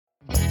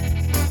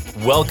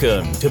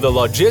Welcome to the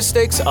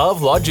Logistics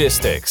of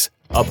Logistics,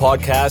 a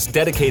podcast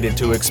dedicated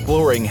to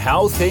exploring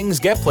how things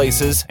get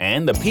places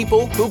and the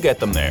people who get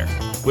them there.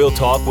 We'll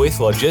talk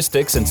with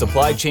logistics and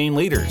supply chain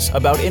leaders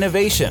about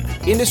innovation,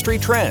 industry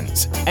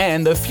trends,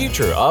 and the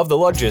future of the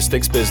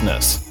logistics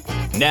business.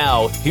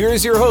 Now,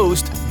 here's your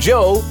host,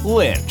 Joe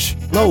Lynch.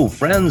 Hello,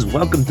 friends.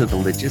 Welcome to the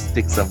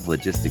Logistics of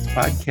Logistics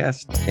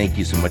podcast. Thank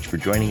you so much for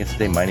joining us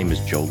today. My name is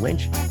Joe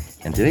Lynch,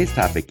 and today's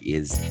topic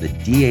is the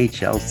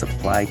DHL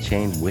supply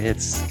chain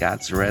with Scott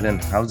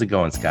Sureddin. How's it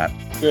going, Scott?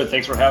 Good.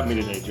 Thanks for having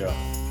me today, Joe.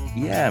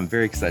 Yeah, I'm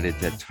very excited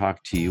to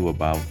talk to you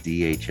about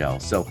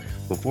DHL. So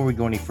before we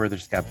go any further,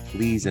 Scott,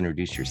 please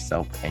introduce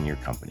yourself and your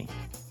company.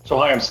 So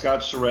hi, I'm Scott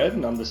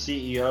Sureddin. I'm the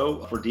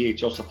CEO for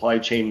DHL Supply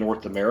Chain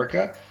North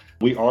America.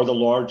 We are the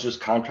largest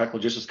contract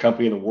logistics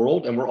company in the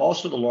world, and we're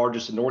also the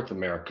largest in North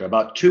America.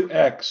 About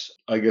 2x,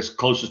 I guess,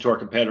 closest to our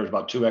competitors,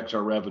 about 2x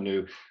our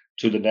revenue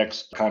to the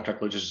next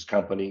contract logistics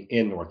company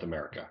in North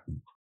America.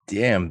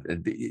 Damn.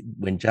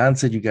 When John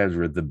said you guys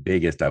were the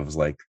biggest, I was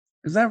like,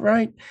 is that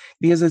right?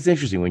 Because it's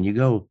interesting when you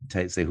go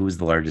to say who's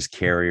the largest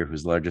carrier,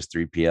 who's the largest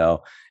 3PL,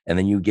 and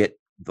then you get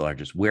the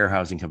largest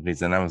warehousing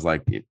companies. And I was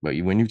like, but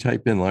when you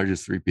type in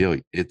largest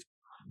 3PL, it's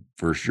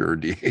for sure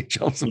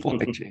DHL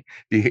supply chain,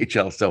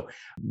 DHL. So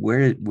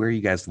where are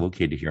you guys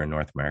located here in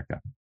North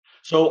America?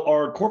 So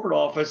our corporate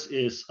office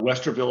is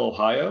Westerville,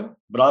 Ohio,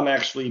 but I'm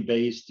actually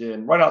based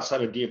in right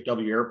outside of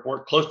DFW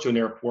Airport, close to an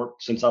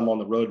airport since I'm on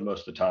the road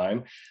most of the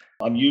time.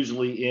 I'm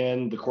usually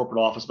in the corporate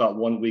office about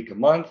 1 week a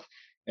month.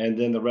 And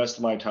then the rest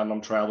of my time,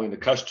 I'm traveling to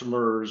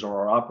customers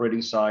or our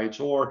operating sites,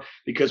 or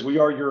because we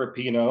are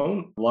European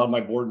owned, a lot of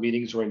my board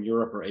meetings are in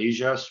Europe or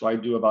Asia. So I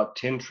do about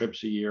 10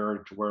 trips a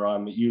year to where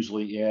I'm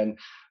usually in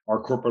our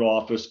corporate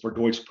office for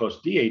Deutsche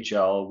Post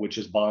DHL, which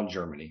is Bonn,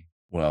 Germany.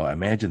 Well, I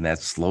imagine that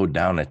slowed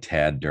down a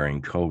tad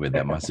during COVID.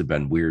 That must have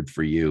been weird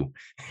for you.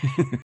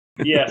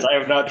 Yes, I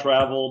have not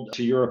traveled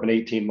to Europe in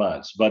 18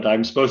 months, but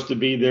I'm supposed to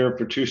be there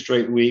for 2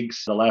 straight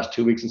weeks, the last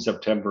 2 weeks in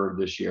September of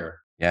this year.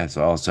 Yeah,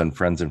 so all of a sudden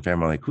friends and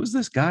family are like, who's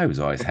this guy who's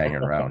always hanging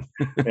around?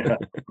 Yeah.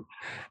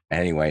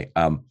 Anyway,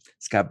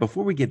 Scott,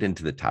 before we get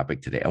into the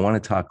topic today, I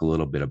want to talk a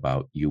little bit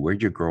about you.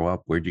 Where'd you grow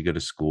up? Where'd you go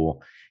to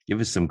school? Give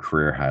us some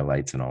career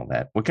highlights and all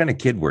that. What kind of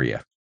kid were you?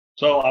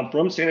 So I'm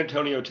from San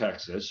Antonio,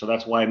 Texas. So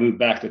that's why I moved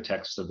back to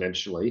Texas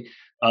eventually.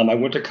 I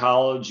went to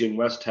college in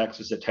West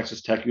Texas at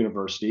Texas Tech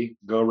University.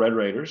 Go Red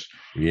Raiders.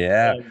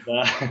 Yeah.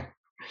 And,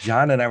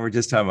 John and I were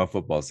just talking about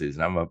football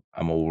season. I'm a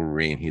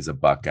Wolverine. He's a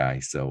Buckeye.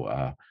 So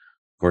of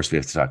course we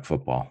have to talk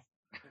football.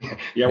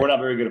 Yeah, we're not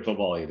very good at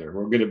football either.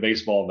 We're good at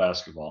baseball and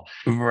basketball.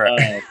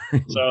 Right.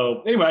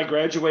 So anyway, I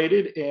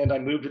graduated and I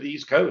moved to the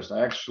East Coast.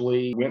 I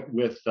actually went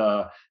with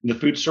the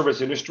food service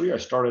industry. I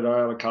started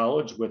out of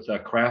college with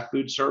craft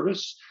food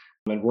service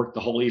and worked the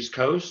whole East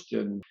Coast,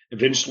 and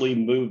eventually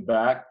moved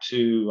back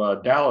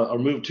to Dallas, or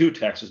moved to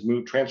Texas,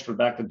 transferred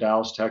back to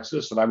Dallas,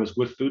 Texas. And I was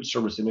with food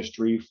service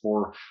industry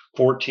for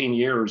 14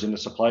 years in the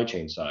supply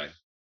chain side.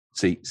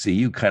 So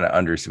you kind of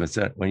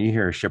understand when you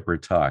hear a shipper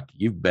talk,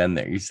 you've been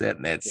there, you sat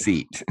in that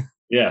seat.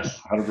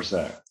 Yes,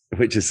 100%.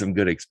 Which is some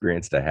good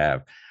experience to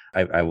have.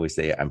 I always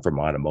say I'm from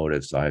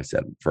automotive. So I've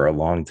said for a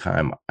long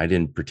time, I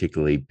didn't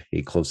particularly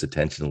pay close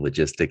attention to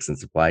logistics and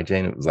supply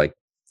chain. It was like,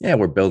 yeah,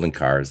 we're building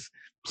cars.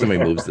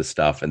 Somebody moves the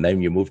stuff. And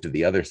then you move to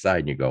the other side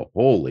and you go,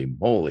 holy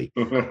moly,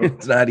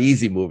 it's not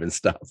easy moving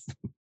stuff.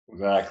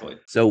 Exactly.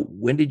 So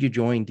when did you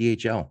join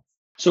DHL?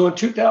 So in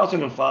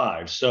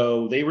 2005,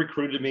 so they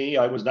recruited me.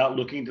 I was not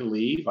looking to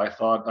leave. I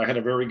thought I had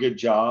a very good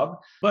job,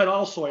 but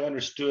also I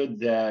understood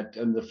that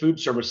on the food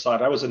service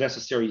side, I was a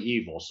necessary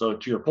evil. So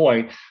to your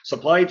point,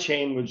 supply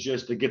chain was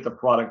just to get the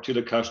product to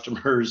the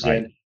customers. Right.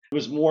 And it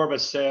was more of a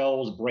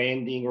sales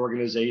branding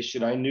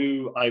organization. I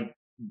knew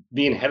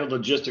being head of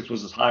logistics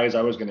was as high as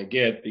I was going to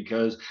get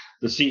because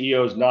the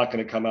CEO is not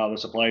going to come out of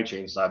the supply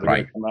chain side. They're Right.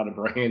 going to come out of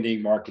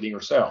branding, marketing, or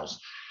sales.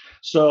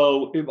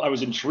 So I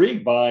was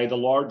intrigued by the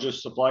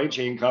largest supply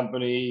chain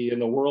company in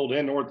the world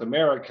in North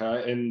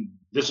America. And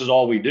this is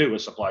all we do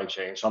is supply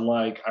chain. So I'm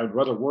like, I'd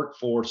rather work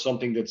for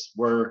something that's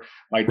where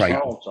my Right.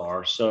 talents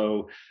are.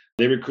 So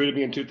they recruited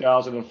me in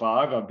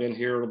 2005. I've been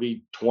here, it'll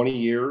be 20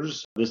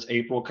 years this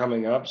April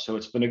coming up. So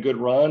it's been a good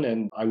run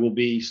and I will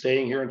be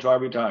staying here until I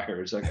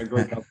retire. It's a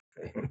great company.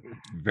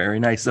 Very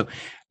nice. So,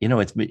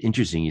 it's been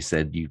interesting. You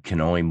said you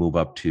can only move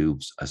up to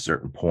a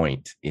certain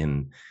point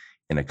in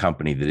a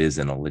company that is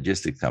in a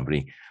logistics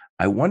company.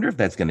 I wonder if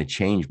that's going to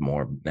change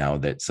more now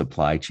that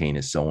supply chain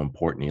is so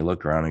important. You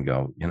look around and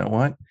go, you know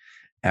what?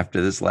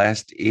 After this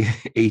last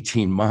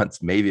 18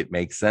 months, maybe it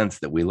makes sense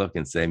that we look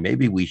and say,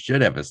 maybe we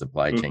should have a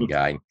supply chain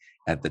guy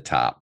at the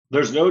top.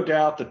 There's no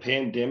doubt the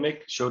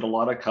pandemic showed a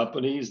lot of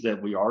companies that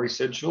we are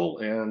essential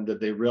and that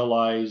they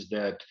realize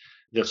that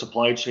the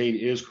supply chain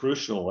is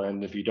crucial.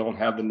 And if you don't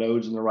have the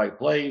nodes in the right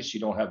place,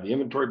 you don't have the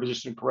inventory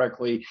positioned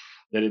correctly,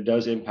 that it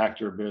does impact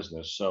your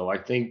business. So I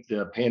think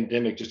the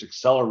pandemic just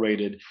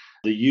accelerated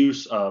the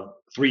use of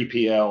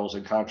 3PLs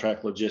and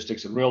contract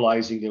logistics and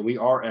realizing that we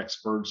are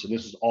experts and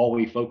this is all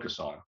we focus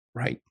on.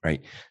 Right.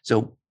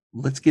 So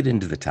let's get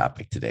into the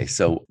topic today.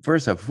 So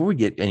first off, before we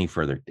get any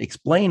further,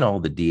 explain all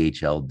the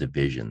DHL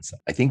divisions.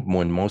 I think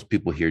when most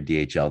people hear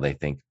DHL, they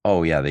think,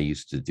 oh yeah, they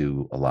used to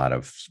do a lot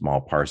of small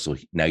parcel.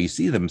 Now you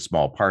see them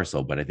small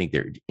parcel, but I think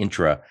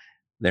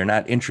they're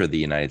not intra the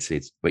United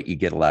States, but you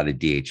get a lot of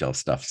DHL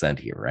stuff sent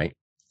here, right?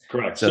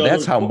 Correct. So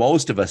that's how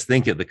most of us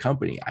think of the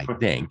company, I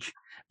think,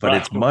 but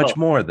it's much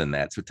more than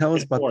that. So tell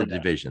us about the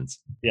divisions.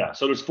 Yeah.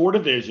 So there's 4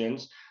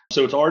 divisions.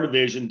 So it's our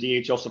division,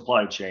 DHL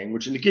Supply Chain,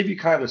 which, and to give you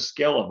kind of the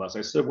scale of us,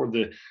 I said we're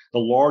the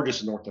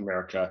largest in North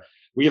America.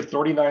 We have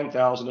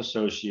 39,000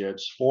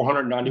 associates,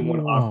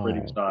 491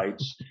 operating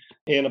sites,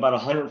 and about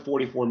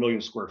 144 million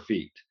square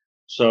feet.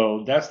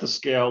 So that's the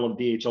scale of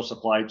DHL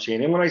Supply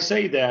Chain. And when I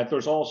say that,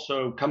 there's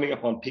also coming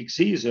up on peak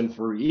season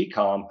for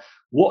e-com,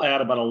 we'll add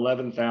about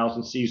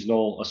 11,000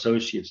 seasonal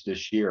associates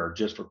this year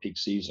just for peak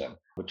season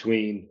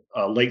between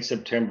late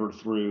September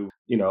through,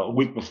 a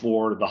week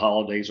before the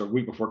holidays or a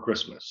week before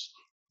Christmas.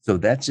 So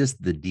that's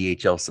just the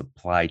DHL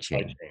supply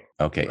chain.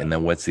 Okay. Right. And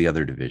then what's the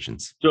other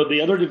divisions? So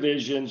the other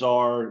divisions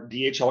are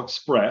DHL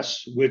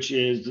Express, which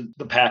is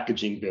the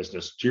packaging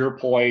business. To your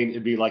point,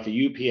 it'd be like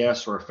a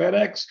UPS or a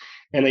FedEx,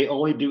 and they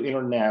only do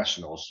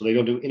international. So they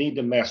don't do any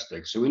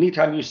domestic. So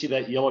anytime you see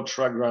that yellow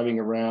truck driving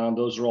around,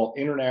 those are all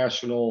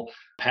international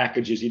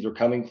packages, either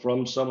coming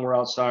from somewhere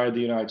outside the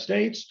United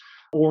States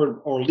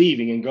or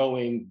leaving and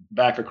going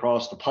back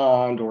across the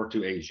pond or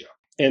to Asia.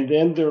 And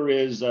then there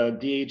is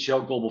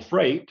DHL Global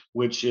Freight,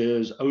 which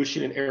is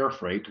ocean and air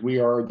freight. We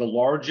are the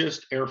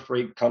largest air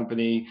freight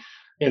company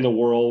in the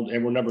world,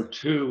 and we're number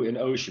 2 in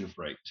ocean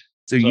freight.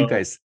 So you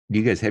guys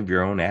have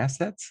your own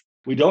assets?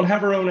 We don't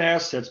have our own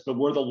assets, but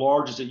we're the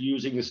largest at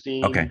using the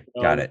steam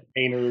got it.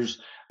 containers.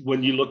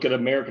 When you look at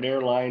American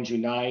Airlines,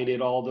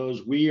 United, all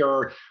those, we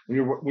are,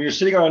 when you're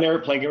sitting on an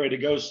airplane getting ready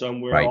to go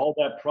somewhere, right, all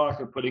that product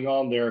they're putting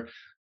on there,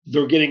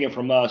 they're getting it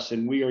from us,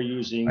 and we are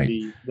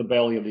using the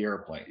belly of the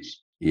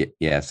airplanes.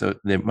 Yeah. So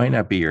there might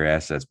not be your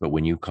assets, but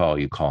when you call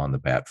on the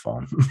bat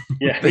phone.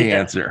 They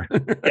answer.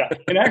 Yeah.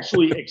 And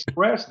actually,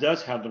 Express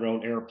does have their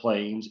own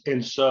airplanes.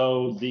 And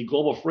so the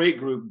Global Freight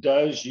Group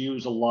does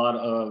use a lot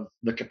of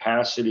the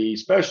capacity,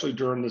 especially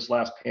during this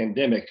last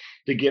pandemic,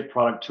 to get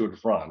product to and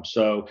from.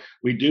 So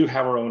we do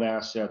have our own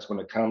assets when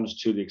it comes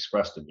to the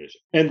Express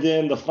division. And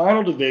then the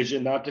final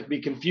division, not to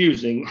be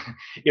confusing,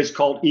 is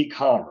called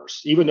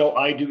e-commerce. Even though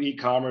I do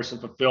e-commerce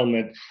and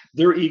fulfillment,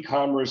 their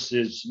e-commerce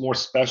is more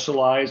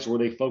specialized, where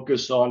they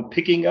focus on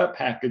picking up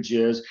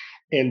packages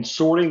and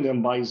sorting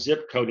them by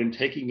zip code and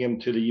taking them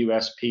to the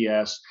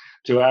USPS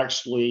to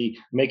actually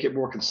make it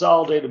more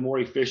consolidated, more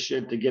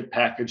efficient to get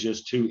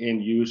packages to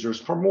end users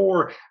for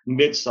more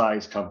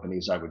mid-sized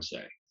companies, I would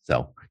say.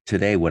 So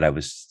today, what I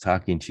was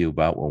talking to you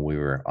about when we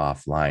were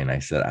offline, I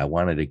said I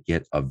wanted to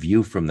get a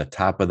view from the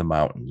top of the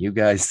mountain. You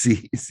guys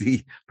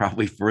see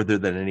probably further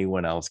than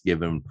anyone else,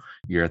 given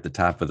you're at the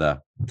top of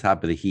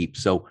the heap.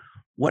 So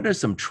what are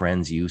some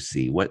trends you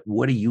see? What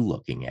are you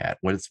looking at?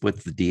 What's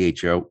the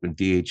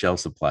DHL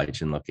supply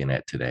chain looking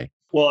at today?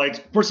 Well,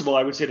 first of all,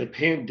 I would say the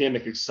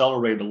pandemic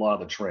accelerated a lot of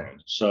the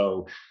trends.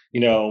 So,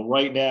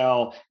 right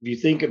now, if you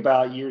think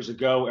about years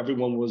ago,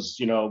 everyone was,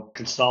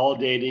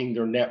 consolidating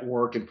their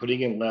network and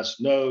putting in less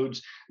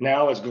nodes.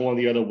 Now it's going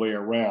the other way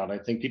around. I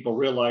think people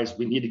realize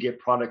we need to get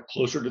product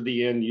closer to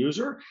the end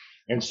user.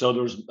 And so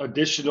there's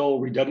additional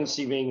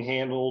redundancy being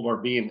handled or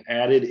being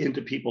added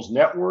into people's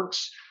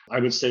networks. I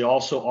would say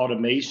also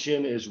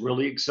automation is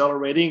really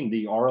accelerating.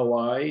 The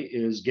ROI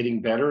is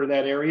getting better in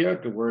that area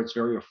to where it's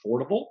very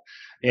affordable,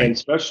 and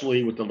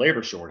especially with the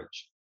labor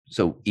shortage.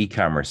 So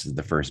e-commerce is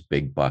the first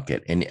big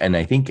bucket. And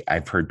I think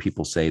I've heard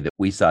people say that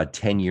we saw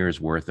 10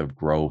 years worth of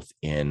growth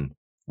in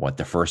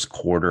the first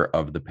quarter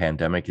of the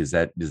pandemic. Does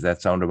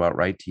that sound about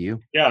right to you?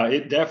 Yeah,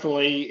 it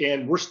definitely.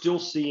 And we're still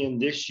seeing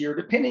this year,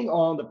 depending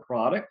on the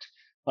product,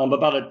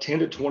 about a 10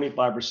 to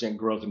 25%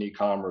 growth in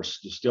e-commerce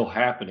is still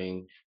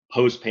happening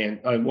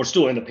we're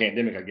still in the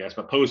pandemic, I guess,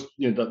 but post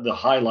the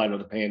highlight of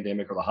the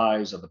pandemic or the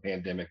highs of the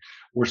pandemic,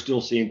 we're still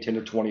seeing 10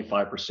 to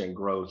 25%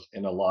 growth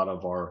in a lot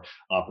of our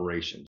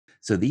operations.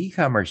 So the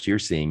e-commerce you're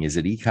seeing, is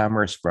it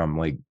e-commerce from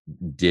like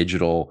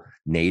digital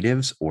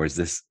natives, or is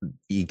this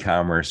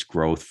e-commerce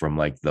growth from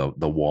like the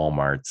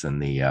Walmarts and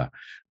the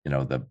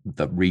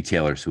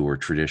retailers who were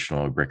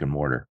traditional brick and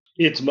mortar?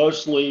 It's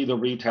mostly the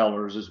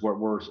retailers is what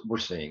we're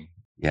seeing.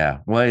 Yeah.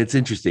 Well, it's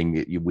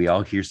interesting. We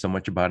all hear so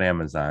much about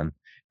Amazon.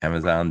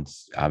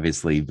 Amazon's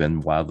obviously been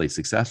wildly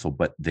successful,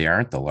 but they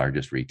aren't the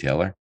largest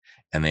retailer,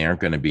 and they aren't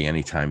going to be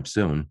anytime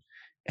soon.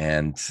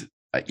 And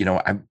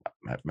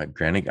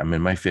granted, I'm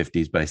in my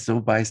 50s, but I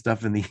still buy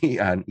stuff on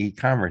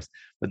e-commerce.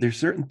 But there's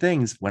certain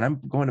things when I'm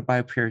going to buy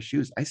a pair of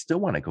shoes, I still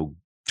want to go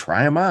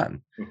try them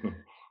on.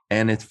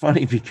 And it's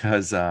funny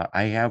because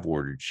I have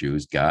ordered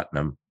shoes, gotten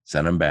them,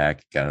 sent them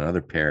back, got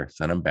another pair,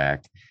 sent them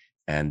back,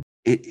 and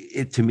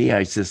it to me,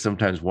 I just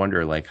sometimes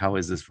wonder, like, how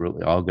is this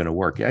really all going to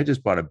work? I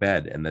just bought a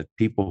bed, and the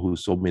people who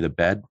sold me the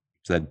bed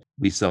said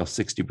we sell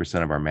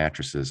 60% of our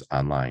mattresses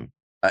online.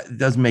 It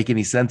doesn't make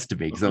any sense to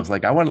me, because I was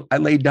like, I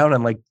laid down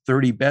on like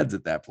 30 beds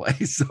at that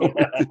place. So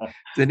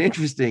it's an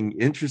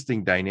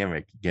interesting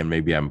dynamic. Again,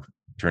 maybe I'm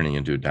turning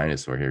into a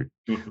dinosaur here,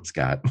 Mhm.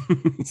 Scott.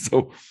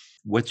 So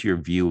what's your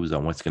views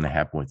on what's going to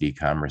happen with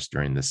e-commerce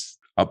during this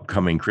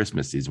upcoming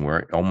Christmas season?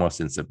 We're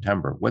almost in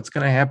September. What's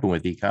going to happen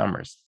with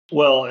e-commerce?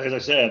 Well, as I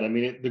said, I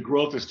mean, the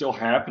growth is still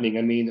happening.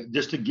 I mean,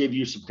 just to give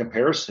you some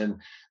comparison,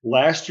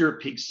 last year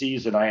peak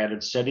season, I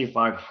added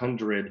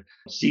 7,500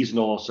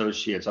 seasonal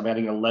associates. I'm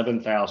adding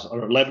 11,000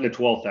 or 11 to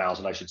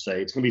 12,000, I should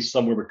say. It's going to be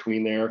somewhere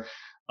between there.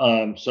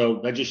 So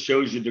that just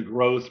shows you the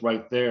growth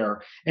right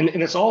there. And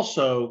it's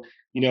also,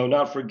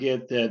 not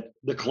forget that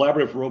the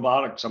collaborative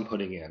robotics I'm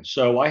putting in.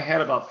 So I had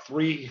about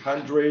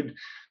 300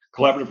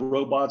 collaborative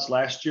robots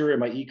last year in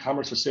my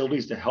e-commerce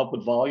facilities to help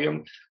with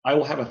volume. I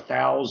will have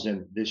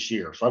 1,000 this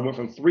year. So I went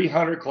from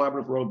 300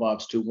 collaborative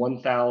robots to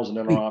 1,000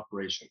 in our Wait,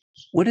 operation.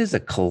 what is a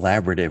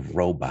collaborative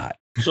robot?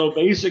 So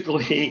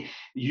basically,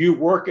 you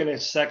work in a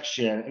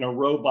section and a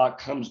robot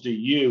comes to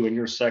you in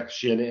your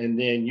section, and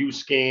then you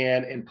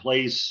scan and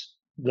place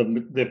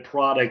the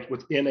product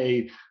within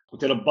a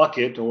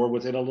bucket or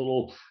within a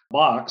little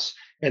box,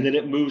 and then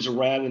it moves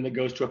around and it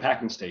goes to a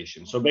packing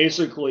station. So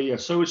basically,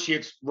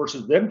 associates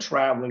versus them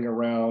traveling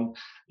around,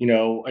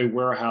 a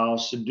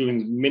warehouse and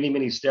doing many,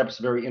 many steps,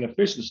 very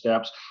inefficient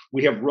steps.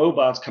 We have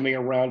robots coming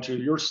around to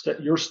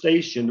your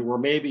station where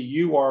maybe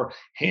you are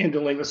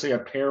handling, let's say,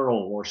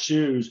 apparel or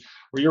shoes,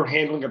 where you're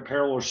handling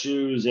apparel or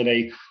shoes in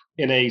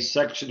a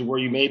section where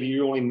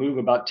you only move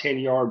about 10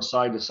 yards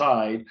side to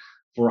side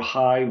for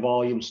high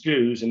volume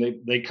SKUs,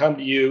 and they come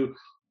to you.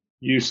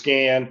 You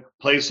scan,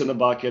 place in the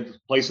bucket,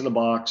 place in the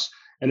box,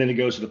 and then it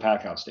goes to the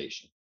pack out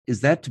station.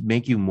 Is that to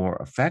make you more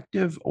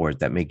effective, or does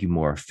that make you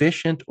more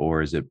efficient,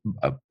 or is it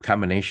a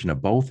combination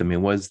of both? I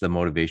mean, what's the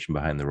motivation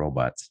behind the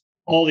robots?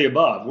 All the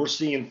above. We're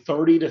seeing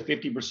 30 to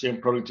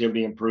 50%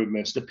 productivity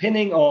improvements,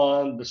 depending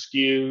on the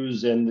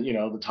SKUs and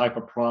the type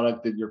of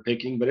product that you're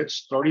picking, but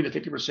it's 30 to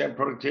 50%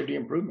 productivity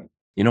improvement.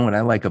 You know what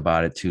I like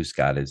about it too,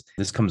 Scott, is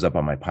this comes up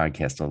on my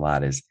podcast a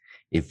lot, is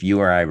if you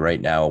or I right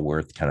now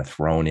were kind of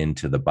thrown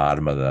into the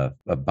bottom of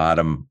the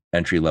bottom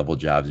entry level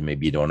jobs, and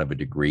maybe you don't have a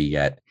degree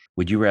yet,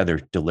 would you rather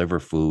deliver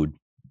food,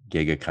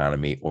 gig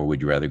economy, or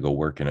would you rather go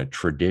work in a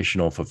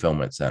traditional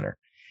fulfillment center?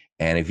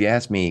 And if you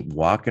ask me,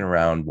 walking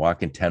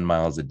 10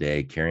 miles a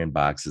day, carrying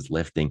boxes,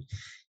 lifting,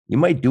 you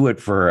might do it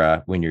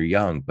for when you're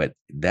young, but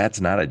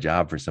that's not a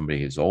job for somebody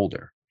who's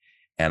older.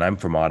 And I'm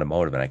from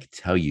automotive, and I can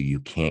tell you, you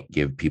can't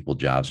give people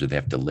jobs where they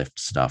have to lift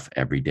stuff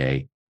every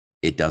day.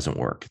 It doesn't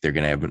work. They're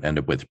going to end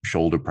up with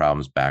shoulder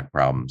problems, back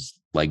problems,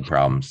 leg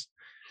problems.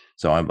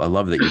 So I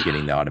love that you're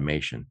getting the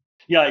automation.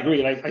 Yeah, I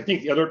agree. And I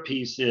think the other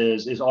piece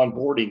is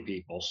onboarding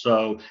people.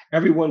 So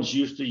everyone's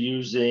used to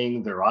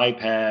using their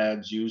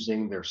iPads,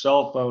 using their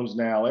cell phones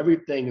now.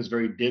 Everything is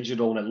very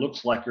digital and it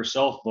looks like your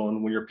cell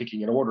phone when you're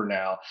picking an order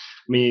now.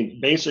 I mean,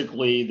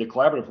 basically, the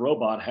collaborative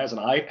robot has an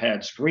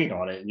iPad screen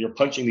on it and you're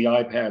punching the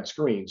iPad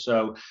screen.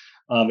 So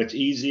it's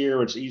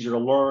easier to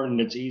learn,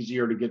 and it's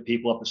easier to get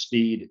people up to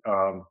speed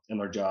in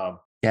their job.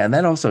 Yeah. And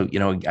that also,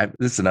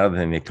 this is another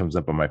thing that comes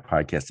up on my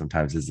podcast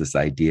sometimes, is this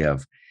idea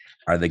of,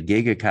 are the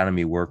gig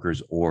economy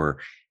workers, or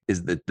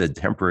is the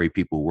temporary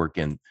people work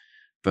in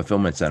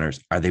fulfillment centers,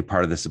 are they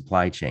part of the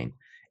supply chain?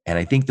 And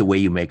I think the way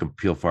you make them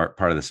feel part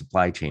of the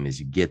supply chain is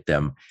you get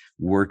them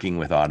working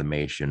with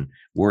automation,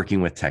 working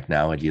with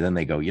technology. Then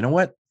they go, you know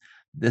what?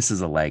 This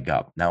is a leg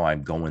up. Now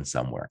I'm going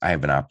somewhere. I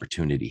have an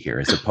opportunity here,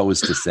 as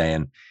opposed to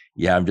saying,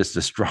 yeah, I'm just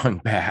a strong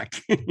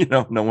back.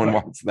 No one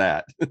wants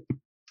that.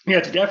 Yeah,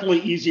 it's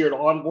definitely easier to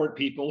onboard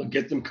people and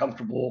get them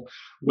comfortable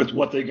with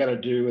what they got to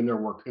do in their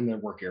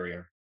work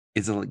area.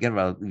 It's going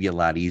to be a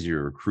lot easier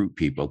to recruit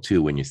people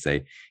too when you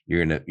say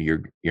you're not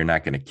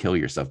going to kill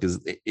yourself, because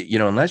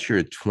unless you're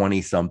a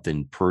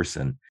 20-something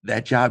person,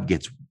 that job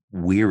gets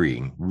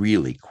wearying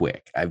really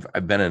quick.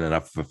 I've been in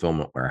enough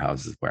fulfillment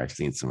warehouses where I've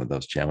seen some of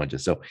those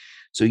challenges.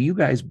 So you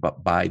guys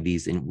buy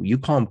these, and you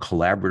call them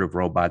collaborative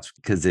robots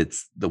because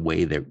it's the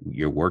way that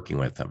you're working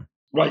with them.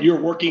 Right,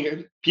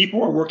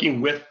 people are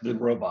working with the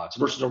robots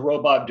versus a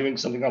robot doing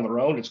something on their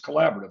own. It's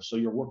collaborative. So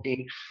you're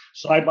working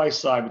side by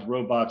side with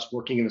robots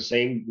working in the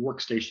same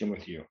workstation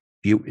with you.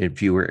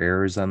 Fewer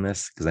errors on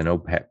this, because I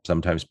know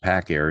sometimes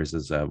pack errors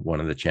is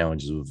one of the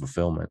challenges with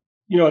fulfillment.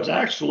 It's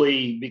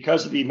actually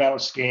because of the amount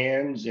of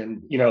scans,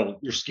 and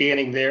you're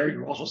scanning there,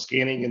 you're also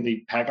scanning in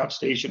the pack out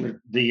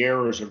station. The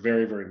errors are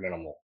very, very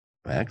minimal.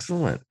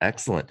 Excellent.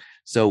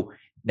 So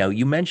now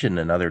you mentioned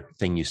another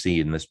thing you see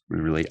in this,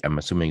 I'm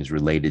assuming is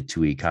related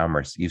to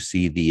e-commerce. You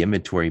see the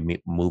inventory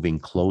moving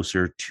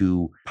closer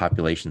to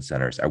population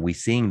centers. Are we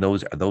seeing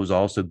those? Are those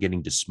also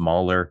getting to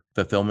smaller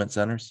fulfillment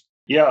centers?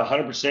 Yeah,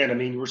 100%. I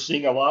mean, we're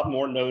seeing a lot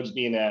more nodes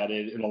being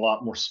added and a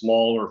lot more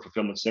smaller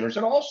fulfillment centers,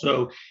 and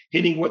also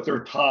hitting what their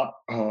top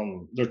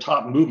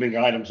moving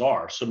items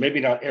are. So maybe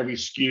not every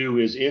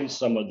SKU is in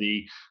some of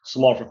the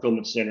small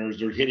fulfillment centers.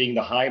 They're hitting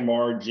the high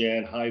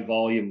margin, high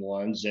volume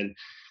ones. And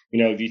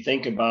if you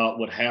think about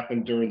what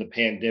happened during the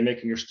pandemic,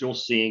 and you're still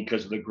seeing,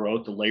 because of the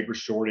growth, the labor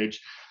shortage,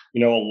 a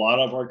lot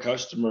of our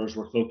customers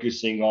were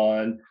focusing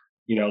on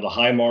the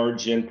high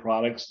margin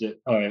products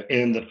that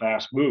in the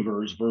fast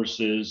movers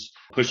versus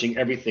pushing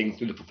everything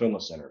through the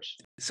fulfillment centers.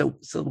 So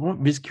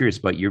I'm just curious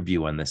about your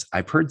view on this.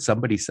 I've heard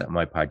somebody said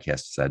my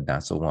podcast said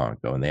not so long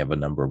ago, and they have a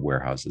number of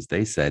warehouses.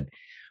 They said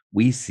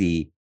we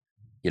see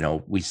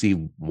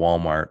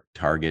Walmart,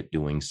 Target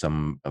doing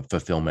some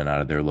fulfillment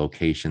out of their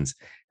locations.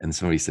 And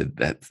somebody said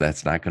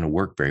that's not going to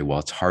work very well.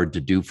 It's hard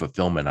to do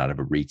fulfillment out of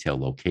a retail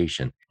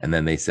location. And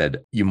then they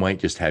said you might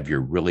just have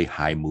your really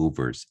high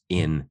movers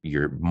in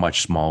your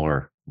much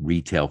smaller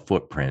retail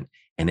footprint,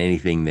 and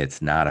anything that's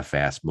not a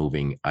fast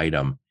moving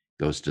item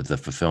goes to the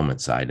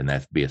fulfillment side, and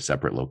that'd be a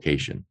separate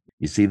location.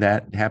 You see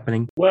that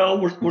happening?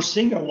 Well, we're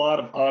seeing a lot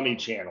of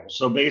omni-channel.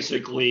 So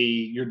basically,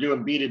 you're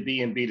doing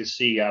B2B and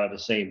B2C out of the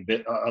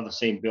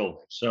same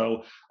building.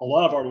 So a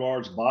lot of our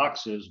large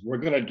boxes, we're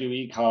going to do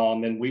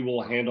e-com, and we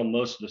will handle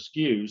most of the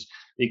SKUs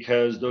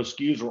because those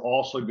SKUs are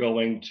also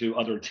going to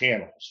other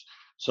channels.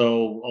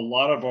 So a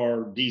lot of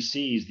our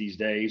DCs these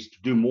days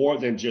do more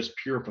than just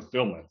pure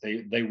fulfillment.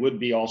 They would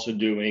be also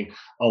doing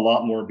a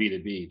lot more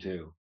B2B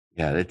too.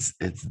 Yeah,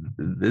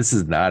 this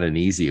is not an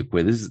easy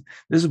equation.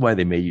 This is why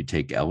they made you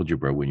take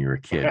algebra when you were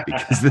a kid,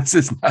 because this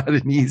is not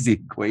an easy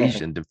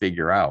equation to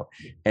figure out.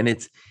 And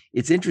it's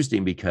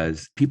interesting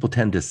because people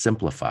tend to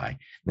simplify. And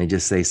they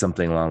just say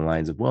something along the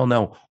lines of, well,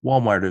 no,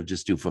 Walmart will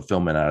just do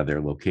fulfillment out of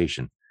their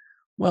location.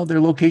 Well,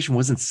 their location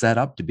wasn't set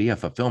up to be a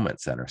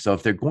fulfillment center. So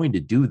if they're going to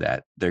do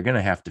that, they're going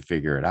to have to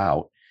figure it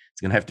out.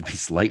 It's going to have to be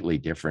slightly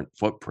different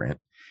footprint.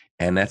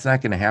 And that's not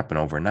going to happen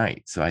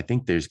overnight. So I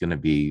think there's going to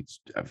be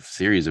a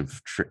series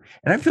of,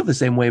 and I feel the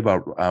same way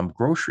about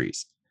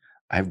groceries.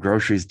 I have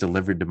groceries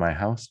delivered to my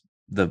house.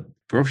 The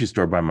grocery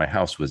store by my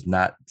house was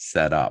not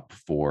set up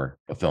for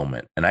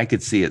fulfillment. And I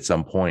could see at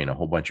some point a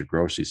whole bunch of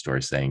grocery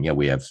stores saying, yeah,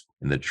 we have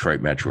in the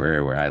Detroit metro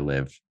area where I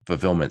live,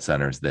 fulfillment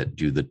centers that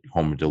do the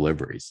home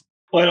deliveries.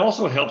 Well, it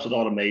also helps with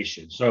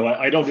automation. So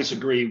I don't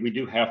disagree. We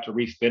do have to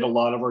refit a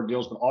lot of our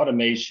deals, but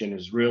automation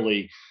is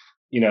really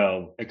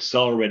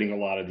accelerating a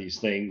lot of these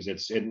things.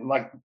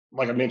 Like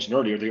I mentioned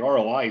earlier, the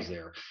ROI is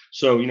there.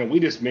 So, we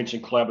just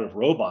mentioned collaborative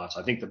robots.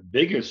 I think the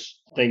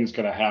biggest thing that's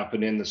going to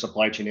happen in the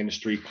supply chain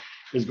industry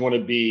is going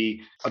to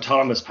be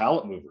autonomous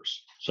pallet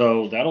movers.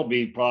 So that'll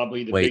be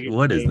probably the biggest. Wait,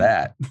 what is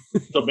that?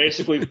 So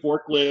basically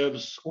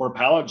forklifts or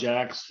pallet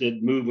jacks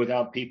that move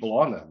without people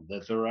on them,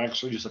 that they're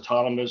actually just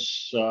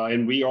autonomous.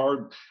 And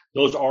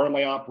those are in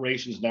my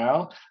operations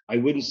now. I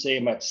wouldn't say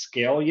I'm at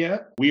scale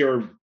yet. We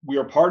are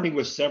partnering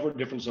with several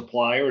different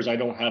suppliers. I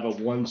don't have a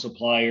one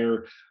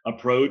supplier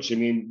approach. I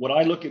mean, when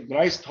I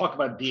talk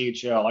about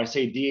DHL, I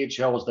say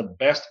DHL is the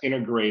best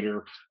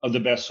integrator of the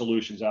best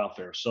solutions out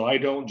there. So I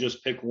don't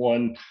just pick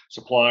one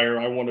supplier.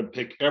 I want to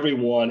pick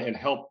everyone and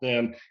help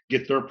them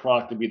get their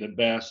product to be the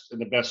best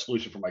and the best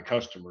solution for my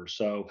customers.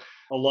 So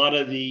a lot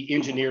of the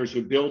engineers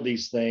who build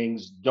these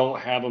things don't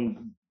have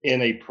them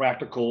in a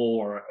practical,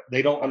 or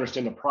they don't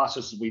understand the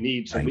processes we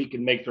need, so we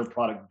can make their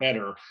product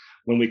better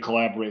when we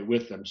collaborate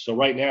with them. So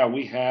right now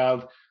we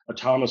have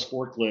autonomous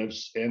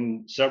forklifts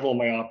in several of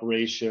my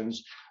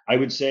operations. I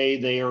would say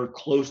they are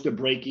close to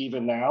break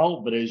even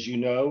now, but as you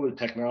know, the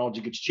technology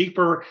gets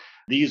cheaper.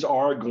 These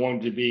are going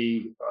to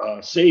be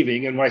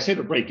saving. And when I say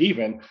to break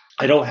even,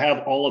 I don't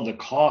have all of the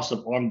costs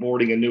of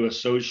onboarding a new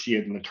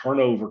associate and the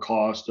turnover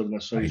cost of an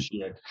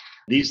associate. Right.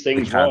 These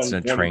things the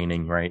constant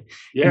training, right?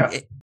 Yeah.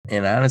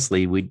 And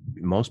honestly,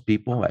 most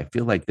people, I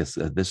feel like this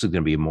is going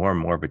to be more and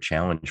more of a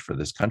challenge for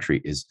this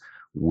country. Is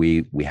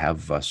we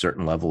have a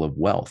certain level of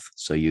wealth.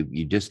 So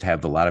you just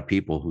have a lot of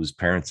people whose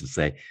parents would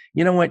say,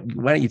 you know what,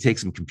 why don't you take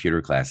some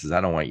computer classes?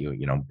 I don't want you,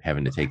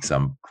 having to take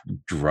some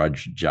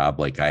drudge job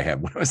like I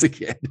had when I was a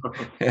kid.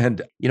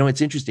 And,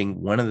 it's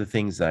interesting. One of the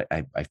things that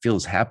I feel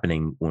is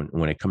happening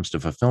when it comes to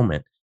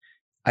fulfillment,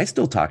 I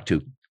still talk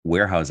to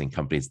warehousing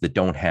companies that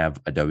don't have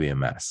a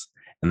WMS.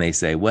 And they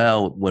say,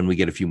 well, when we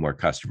get a few more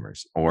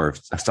customers or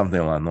something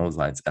along those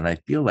lines. And I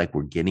feel like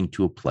we're getting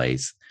to a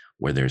place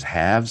where there's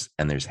haves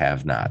and there's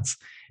have-nots.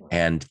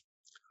 And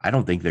I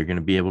don't think they're going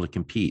to be able to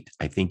compete.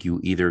 I think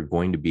you either are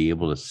going to be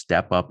able to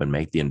step up and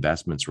make the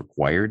investments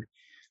required,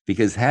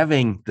 because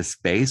having the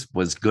space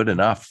was good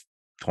enough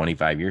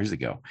 25 years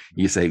ago.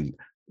 You say,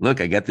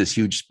 look, I got this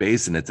huge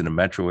space and it's in a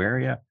metro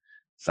area.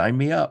 Sign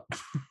me up.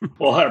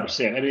 Well,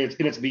 100%. I mean,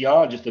 it's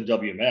beyond just the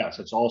WMS.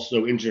 It's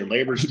also engineering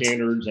labor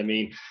standards. I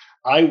mean,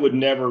 I would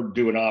never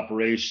do an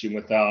operation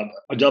without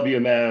a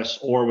WMS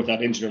or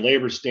without engineering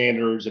labor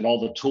standards and all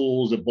the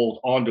tools that bolt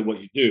onto what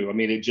you do. I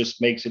mean, it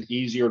just makes it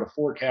easier to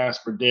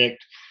forecast,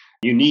 predict.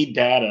 You need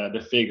data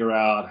to figure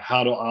out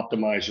how to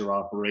optimize your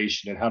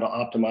operation and how to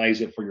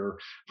optimize it for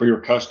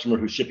your customer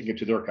who's shipping it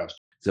to their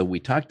customer. So we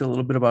talked a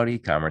little bit about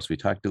e-commerce. We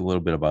talked a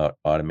little bit about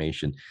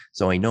automation.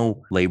 So I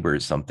know labor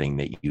is something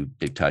that you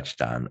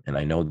touched on, and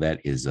I know that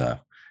is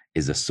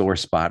a sore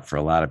spot for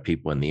a lot of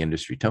people in the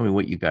industry. Tell me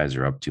what you guys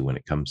are up to when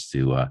it comes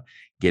to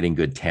getting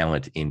good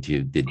talent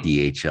into the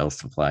DHL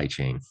supply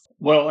chain.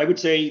 Well, I would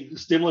say the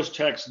stimulus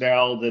checks,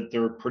 now that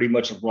they're pretty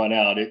much run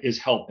out, it is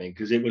helping,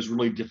 because it was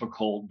really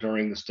difficult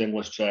during the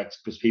stimulus checks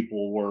because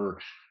people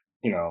were,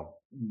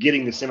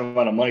 getting the same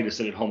amount of money to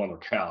sit at home on their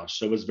couch.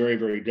 So it was very,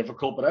 very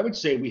difficult. But I would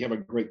say we have a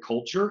great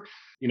culture.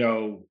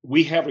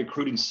 We have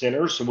recruiting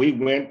centers. So we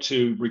went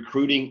to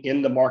recruiting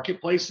in the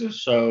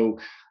marketplaces. So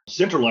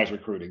centralized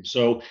recruiting.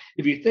 So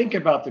if you think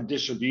about the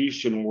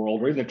distribution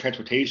world or even the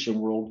transportation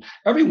world,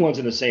 everyone's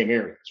in the same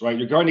areas, right?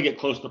 You're going to get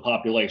close to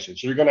population.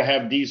 So you're going to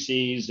have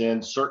DCs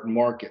in certain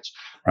markets.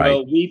 Right.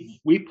 Well,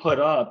 we put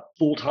up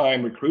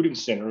full-time recruiting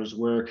centers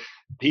where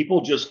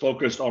people just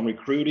focused on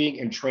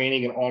recruiting and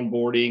training and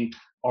onboarding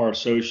our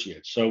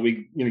associates. So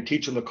we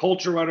teach them the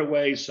culture right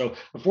away. So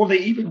before they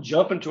even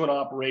jump into an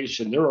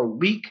operation, they're a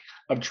week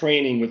of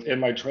training within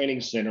my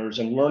training centers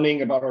and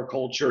learning about our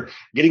culture,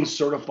 getting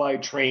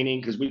certified training,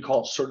 because we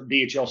call it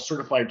DHL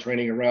certified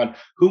training around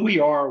who we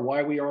are,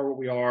 why we are what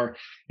we are,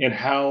 and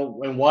how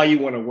and why you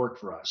want to work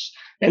for us.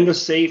 And the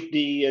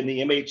safety and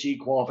the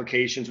MHE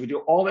qualifications, we do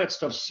all that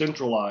stuff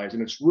centralized,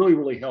 and it's really,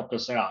 really helped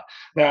us out.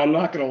 Now, I'm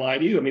not going to lie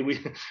to you. I mean,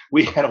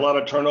 we had a lot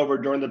of turnover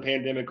during the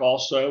pandemic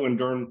also, and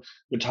during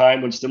the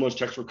time when stimulus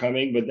checks were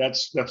coming, but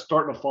that's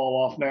starting to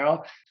fall off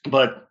now.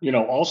 But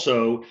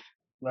also,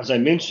 as I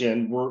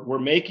mentioned, we're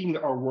making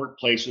our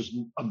workplaces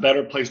a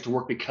better place to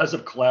work because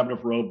of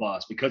collaborative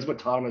robots, because of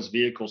autonomous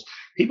vehicles.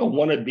 People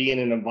want to be in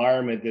an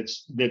environment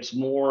that's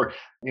more,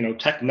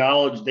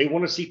 technology. They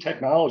want to see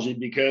technology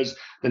because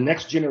the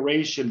next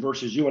generation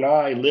versus you and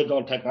I lived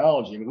on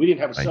technology. I mean, we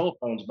didn't have cell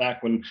phones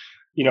back when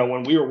we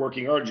were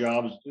working our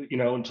jobs,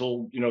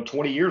 until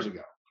 20 years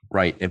ago.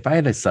 Right. If I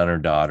had a son or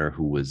daughter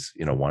who was,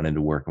 wanted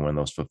to work in one of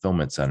those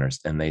fulfillment centers,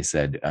 and they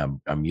said,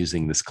 I'm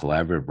using this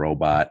collaborative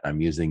robot, I'm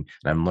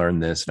learning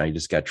this, and I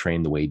just got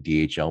trained the way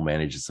DHL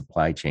manages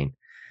supply chain.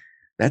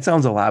 That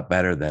sounds a lot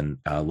better than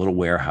a little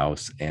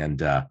warehouse, and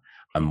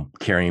I'm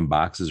carrying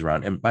boxes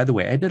around. And by the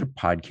way, I did a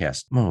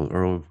podcast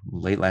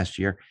late last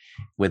year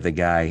with a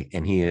guy,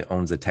 and he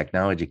owns a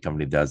technology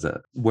company, does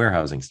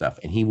warehousing stuff.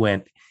 And he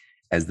went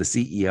as the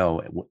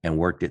CEO and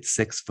worked at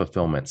 6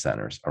 fulfillment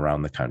centers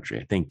around the country.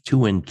 I think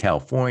 2 in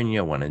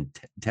California, 1 in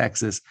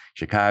Texas,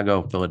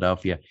 Chicago,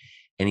 Philadelphia.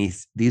 And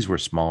these were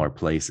smaller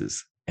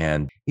places.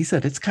 And he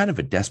said, it's kind of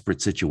a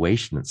desperate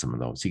situation in some of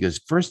those. He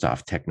goes, first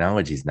off,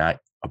 technology is not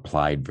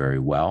applied very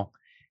well.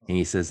 And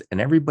he says,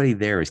 and everybody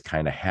there is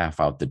kind of half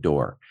out the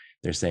door.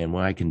 They're saying,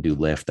 well, I can do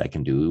Lyft, I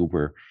can do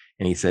Uber.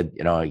 And he said,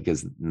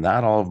 because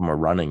not all of them are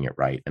running it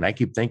right. And I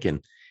keep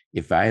thinking,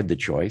 if I had the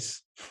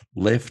choice,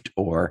 Lyft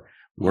or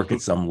work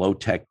at some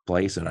low-tech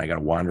place and I got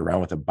to wander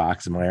around with a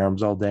box in my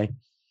arms all day,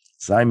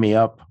 sign me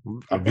up.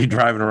 I'll be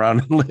driving around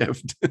in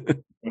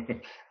Lyft.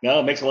 No,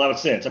 it makes a lot of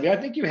sense. I mean, I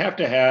think you have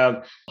to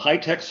have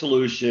high-tech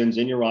solutions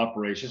in your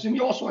operations, and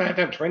you also have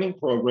to have training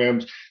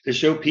programs to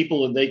show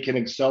people that they can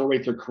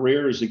accelerate their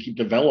careers and keep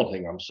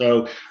developing them.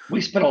 So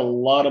we spend a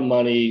lot of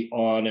money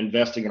on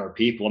investing in our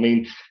people. I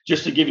mean,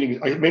 just to give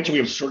you, I mentioned we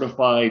have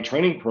certified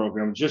training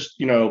programs.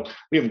 We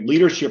have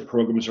leadership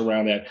programs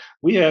around that.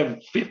 We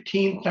have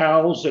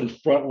 15,000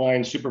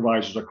 frontline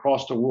supervisors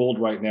across the world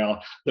right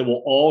now that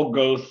will all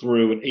go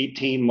through an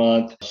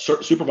 18-month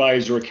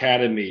supervisor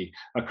academy,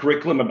 a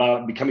curriculum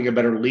about becoming a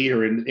better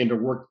leader and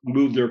to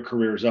move their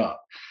careers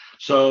up.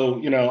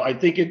 So, I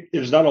think it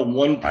is not a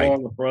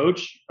one-pronged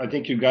approach. I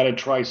think you've got to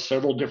try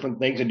several different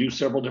things and do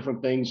several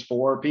different things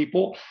for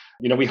people.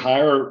 We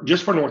hire,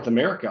 just for North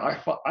America,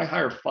 I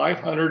hire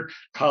 500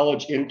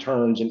 college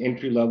interns and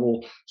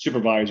entry-level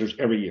supervisors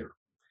every year.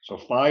 So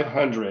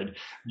 500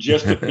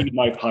 just to feed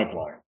my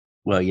pipeline.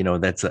 Well,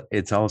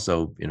 it's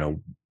also,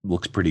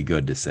 looks pretty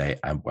good to say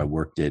I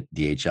worked at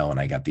DHL and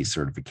I got these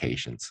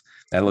certifications.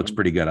 That looks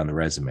pretty good on the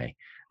resume.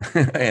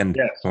 And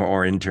yes.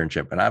 or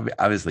internship. And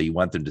obviously you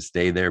want them to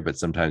stay there, but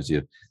sometimes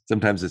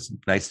it's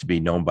nice to be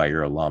known by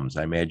your alums.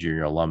 I imagine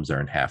your alums are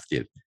in half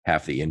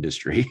the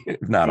industry,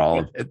 if not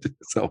all of it.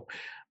 So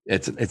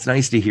it's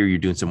nice to hear you're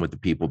doing some with the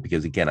people,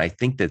 because again, I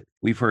think that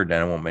we've heard,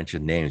 and I won't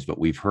mention names, but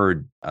we've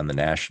heard on the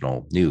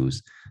national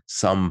news,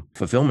 some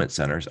fulfillment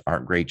centers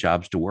aren't great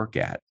jobs to work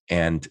at.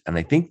 And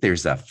I think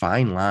there's a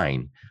fine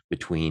line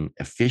between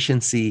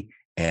efficiency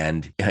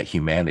and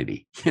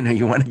humanity.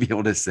 You want to be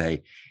able to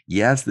say,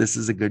 yes, this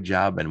is a good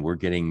job and we're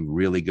getting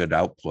really good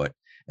output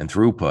and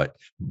throughput,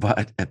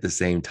 but at the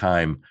same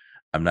time,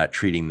 I'm not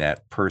treating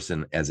that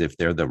person as if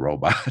they're the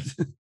robot.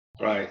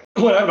 Right.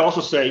 Well, I would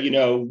also say,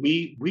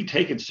 we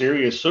take it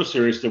so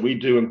serious that we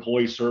do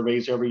employee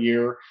surveys every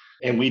year.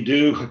 And we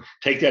do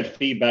take that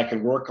feedback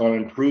and work on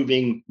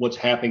improving what's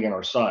happening in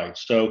our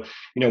sites. So,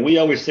 we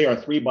always say our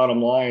 3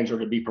 bottom lines are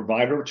to be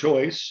provider of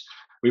choice.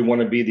 We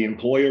want to be the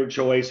employer of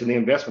choice and the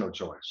investment of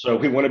choice. So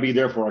we want to be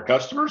there for our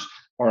customers,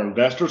 our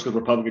investors, because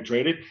we're publicly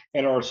traded,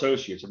 and our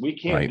associates. If we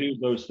can't do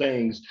those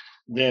things,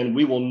 then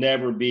we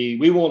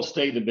won't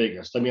stay the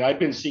biggest. I mean, I've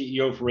been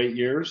CEO for 8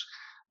 years.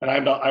 And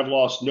I've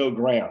lost no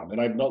ground, and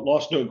I've not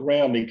lost no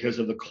ground because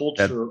of the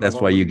culture. That's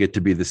why you get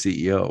to be the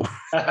CEO.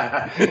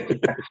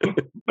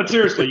 But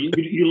seriously,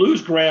 you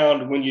lose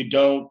ground when you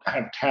don't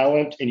have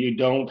talent and you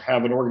don't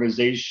have an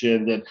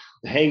organization that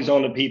hangs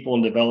on to people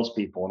and develops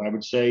people. And I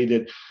would say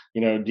that,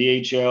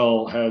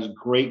 DHL has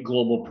great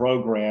global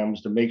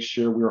programs to make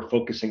sure we are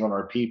focusing on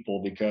our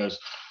people, because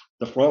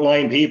the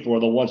frontline people are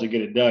the ones that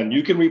get it done.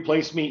 You can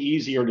replace me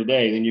easier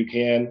today than you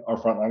can our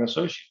frontline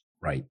associate.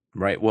 Right.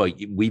 Right. Well,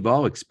 we've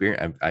all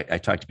experienced, I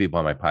talk to people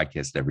on my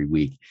podcast every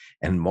week,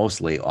 and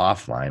mostly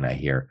offline, I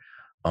hear,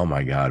 oh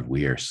my God,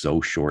 we are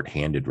so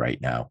short-handed right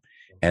now.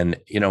 And,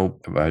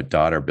 a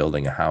daughter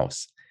building a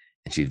house,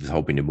 and she was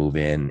hoping to move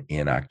in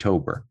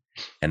October.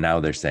 And now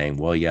they're saying,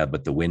 well, yeah,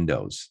 but the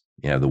windows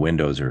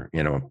are,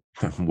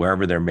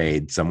 wherever they're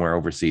made, somewhere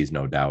overseas,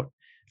 no doubt,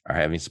 are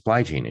having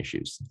supply chain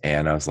issues.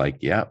 And I was like,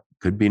 yeah,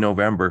 could be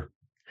November.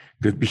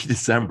 Could be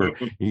December.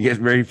 You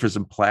get ready for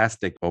some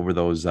plastic over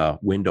those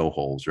window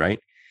holes, right?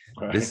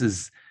 Right. This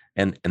is,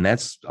 and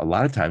that's a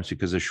lot of times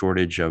because of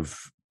shortage of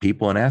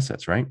people and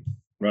assets, right?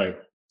 Right.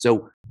 So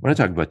I want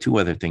to talk about two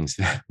other things.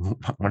 I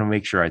want to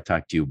make sure I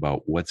talk to you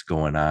about what's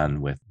going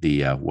on with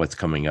the what's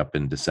coming up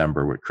in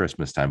December with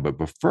Christmas time. But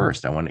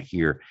first, I want to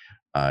hear.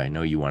 I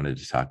know you wanted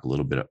to talk a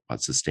little bit about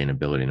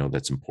sustainability. I know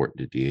that's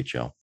important to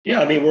DHL. Yeah,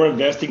 I mean, we're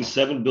investing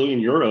 7 billion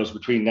euros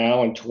between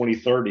now and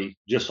 2030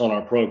 just on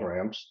our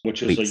programs,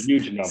 which is a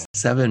huge number.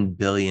 7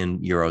 billion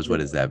euros. What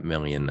is that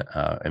million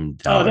in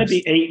dollars? That'd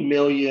be 8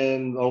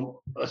 million.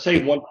 Let's say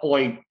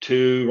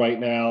 1.2 right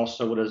now.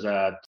 So what is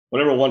that?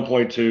 Whatever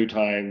 1.2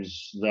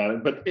 times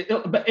that,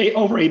 but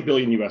over 8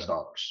 billion US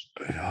dollars.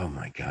 Oh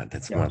my God,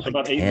 that's Yeah, more so like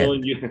about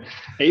 10.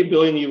 8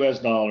 billion US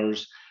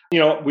dollars.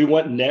 We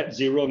want net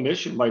zero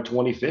emission by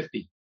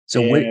 2050.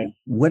 So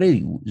what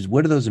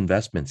are those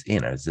investments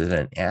in? Is it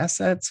in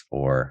assets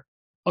or?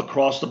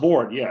 Across the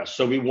board, yes.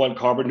 So we want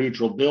carbon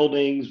neutral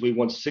buildings. We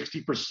want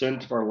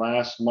 60% of our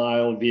last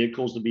mile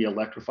vehicles to be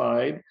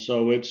electrified.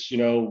 So it's,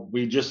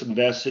 we just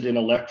invested in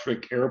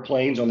electric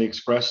airplanes on the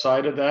express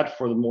side of that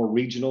for the more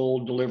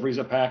regional deliveries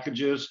of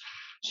packages.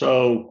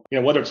 So,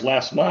 whether it's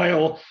last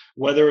mile,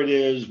 whether it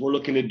is, we're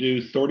looking to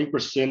do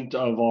 30%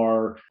 of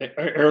our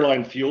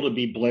airline fuel to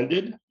be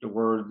blended.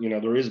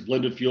 There is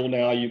blended fuel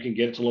now. You can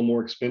get it's a little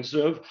more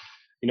expensive.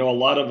 A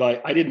lot of,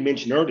 I didn't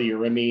mention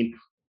earlier, I mean,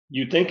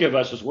 you think of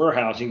us as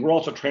warehousing, we're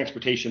also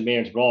transportation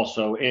management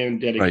also and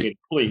dedicated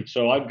fleet.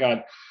 So I've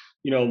got,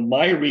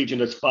 my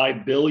region is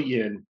 5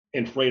 billion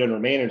in freight under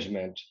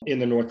management in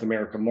the North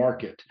America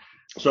market.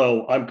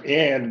 So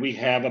and we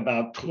have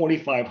about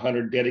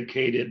 2,500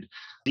 dedicated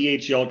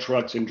DHL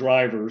trucks and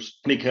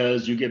drivers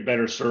because you get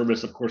better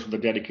service, of course, with a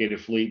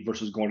dedicated fleet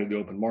versus going to the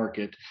open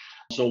market.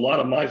 So a lot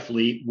of my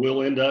fleet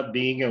will end up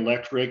being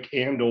electric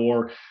and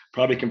or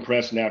probably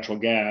compressed natural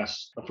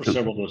gas for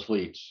several of those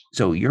fleets.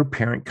 So your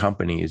parent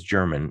company is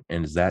German,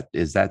 and is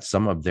that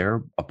some of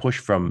a push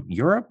from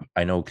Europe?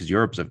 I know because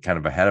Europe's kind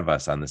of ahead of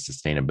us on the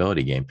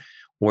sustainability game.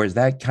 Or is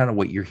that kind of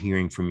what you're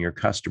hearing from your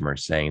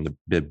customers saying,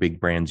 the big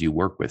brands you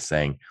work with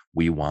saying,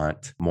 we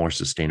want more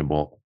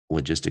sustainable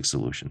logistics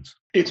solutions?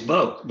 It's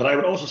both. But I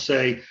would also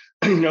say,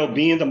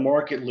 being the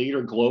market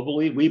leader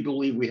globally, we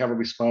believe we have a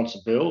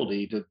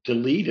responsibility to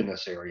lead in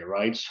this area,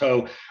 right?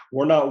 So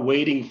we're not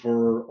waiting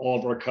for all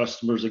of our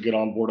customers to get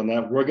on board on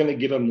that. We're going to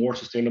give them more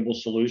sustainable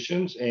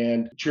solutions.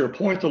 And to your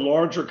point, the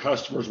larger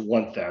customers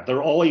want that.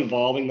 They're all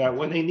evolving that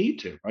when they need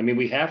to. I mean,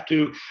 we have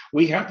to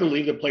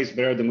leave the place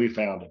better than we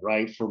found it,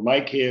 right? For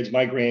my kids,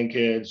 my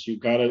grandkids,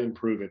 you've got to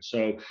improve it.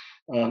 So,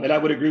 and I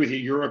would agree with you,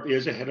 Europe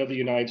is ahead of the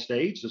United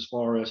States as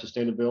far as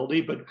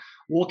sustainability, but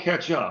we'll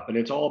catch up. And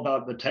it's all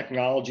about the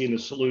technology and the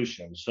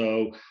solution.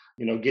 So,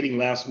 getting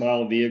last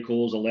mile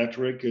vehicles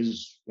electric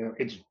is,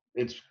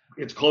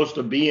 it's close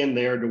to being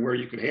there to where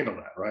you can handle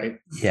that, right?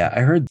 Yeah,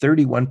 I heard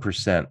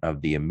 31%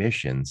 of the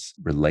emissions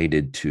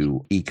related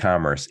to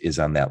e-commerce is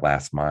on that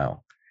last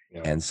mile.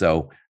 Yeah. And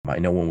so I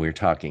know when we were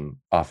talking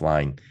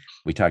offline,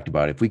 we talked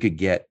about if we could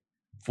get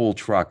full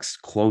trucks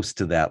close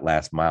to that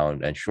last mile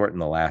and shorten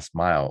the last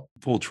mile,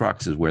 full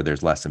trucks is where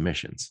there's less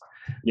emissions.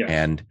 Yes.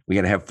 And we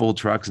got to have full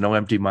trucks, no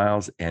empty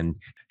miles, and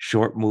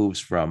short moves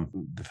from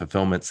the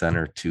fulfillment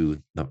center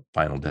to the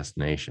final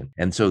destination.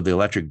 And so the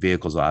electric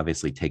vehicles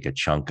obviously take a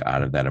chunk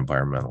out of that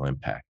environmental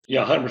impact.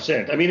 Yeah,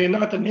 100%. I mean, and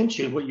not to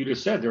mention what you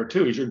just said there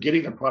too, is you're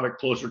getting the product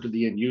closer to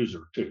the end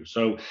user too.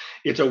 So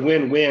it's a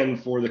win-win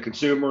for the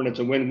consumer and it's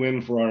a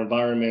win-win for our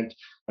environment.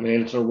 I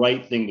mean, it's the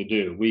right thing to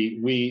do.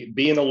 We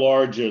being the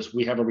largest,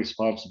 we have a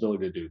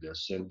responsibility to do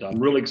this. And I'm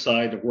really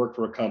excited to work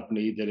for a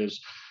company that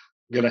is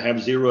going to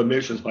have zero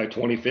emissions by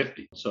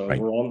 2050. So right.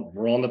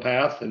 we're on the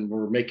path and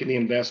we're making the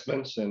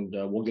investments and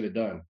we'll get it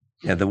done.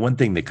 Yeah, the one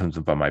thing that comes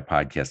up on my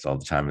podcast all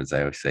the time is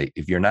I always say,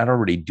 if you're not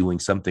already doing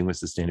something with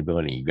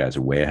sustainability, you guys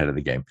are way ahead of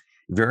the game.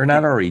 If you're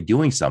not already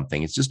doing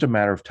something, it's just a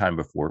matter of time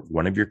before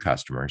one of your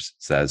customers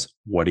says,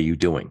 what are you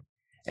doing?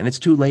 And it's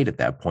too late at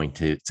that point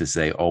to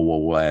say, oh,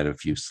 well, we'll add a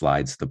few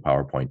slides to the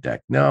PowerPoint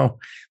deck. No,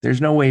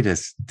 there's no way to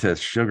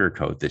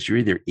sugarcoat this. You're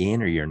either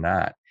in or you're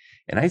not.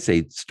 And I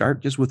say,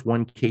 start just with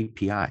one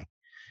KPI.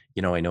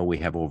 I know we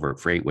have over at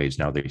FreightWaves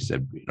now, they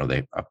said,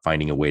 they are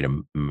finding a way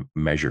to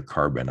measure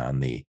carbon on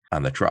the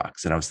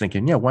trucks. And I was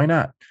thinking, yeah, why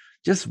not?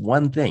 Just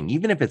one thing,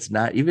 even if it's a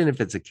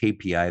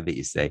KPI that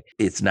you say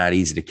it's not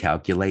easy to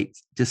calculate,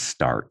 just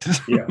start.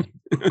 Yeah,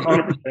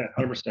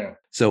 100%.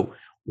 So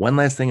One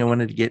last thing I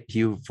wanted to get to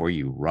you before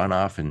you run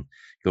off and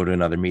go to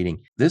another meeting.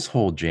 This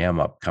whole jam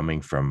up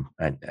coming from,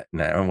 and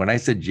when I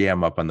said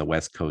jam up on the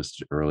West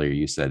Coast earlier,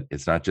 you said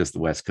it's not just the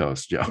West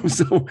Coast, Joe.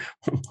 So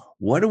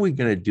what are we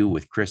going to do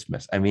with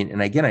Christmas? I mean,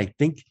 and again, I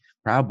think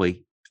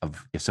probably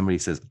if somebody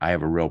says, I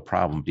have a real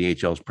problem,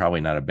 DHL is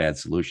probably not a bad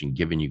solution,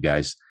 given you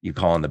guys, you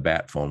call on the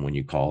bat phone when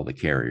you call the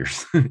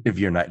carriers, if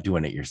you're not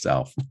doing it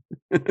yourself.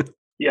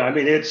 Yeah, I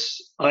mean,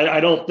 I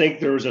don't think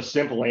there's a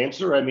simple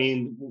answer. I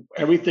mean,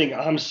 everything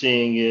I'm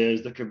seeing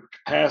is the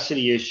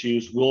capacity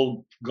issues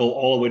will go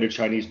all the way to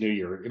Chinese New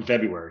Year in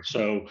February.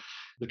 So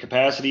the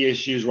capacity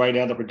issues right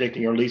now they're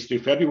predicting are at least through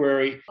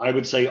February. I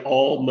would say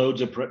all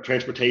modes of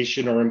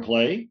transportation are in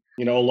play.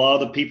 A lot of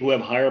the people who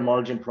have higher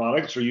margin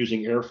products are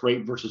using air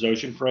freight versus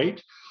ocean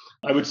freight.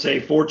 I would say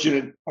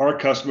fortunate our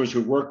customers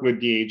who work with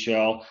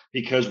DHL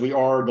because we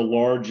are the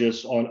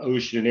largest on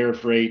ocean and air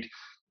freight.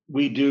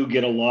 We do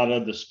get a lot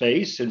of the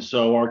space. And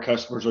so our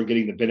customers are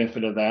getting the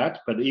benefit of that.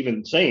 But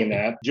even saying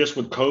that, just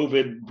with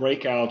COVID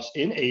breakouts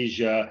in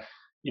Asia,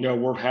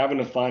 we're having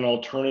to find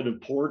alternative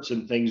ports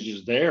and things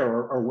just there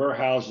or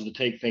warehouses to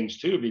take things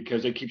to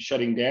because they keep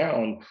shutting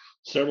down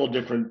several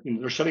different,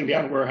 they're shutting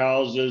down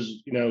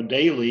warehouses,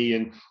 daily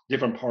in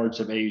different parts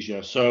of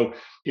Asia. So,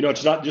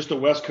 it's not just the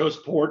West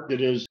Coast port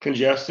that is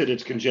congested,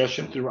 it's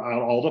congestion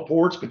throughout all the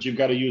ports, but you've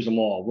got to use them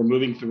all. We're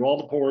moving through all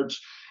the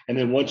ports. And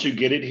then once you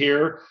get it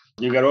here,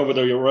 you got over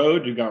the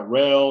road, you got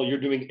rail, you're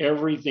doing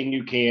everything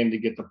you can to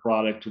get the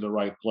product to the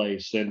right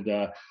place. And,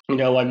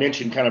 I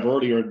mentioned kind of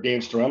earlier,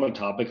 danced around the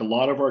topic, a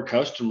lot of our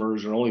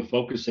customers are only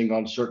focusing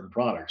on certain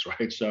products,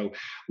 right? So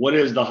what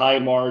is the high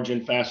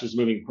margin, fastest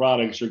moving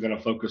products you're going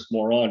to focus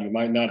more on? You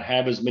might not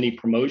have as many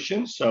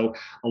promotions. So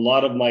a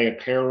lot of my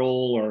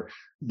apparel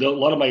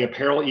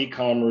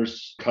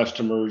e-commerce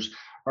customers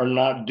are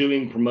not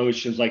doing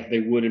promotions like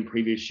they would in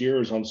previous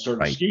years on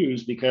certain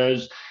SKUs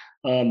because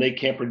they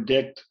can't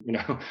predict,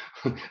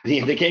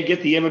 they can't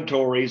get the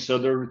inventory. So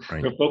they're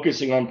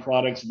focusing on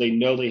products they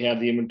know they have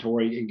the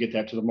inventory and get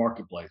that to the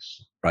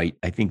marketplace. Right.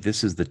 I think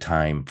this is the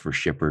time for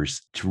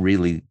shippers to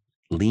really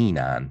lean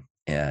on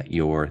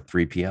your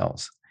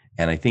 3PLs.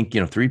 And I think,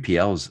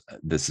 3PLs,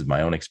 this is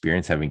my own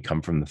experience, having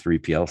come from the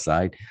 3PL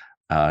side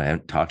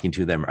and talking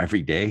to them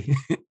every day,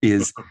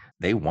 is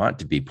they want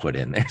to be put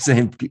in. They're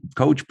saying,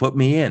 Coach, put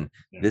me in.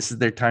 Yeah. This is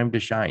their time to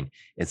shine.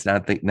 It's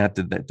not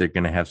that they're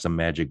going to have some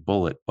magic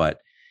bullet, but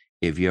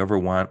if you ever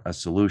want a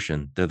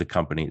solution, they're the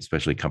company,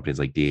 especially companies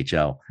like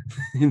DHL,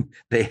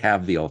 they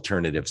have the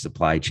alternative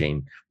supply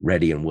chain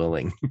ready and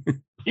willing.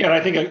 Yeah, and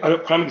I think a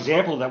prime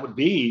example of that would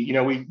be,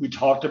 we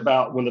talked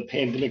about when the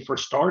pandemic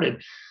first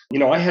started,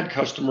 I had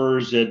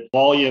customers that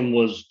volume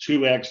was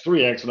 2x,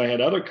 3x, and I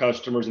had other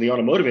customers in the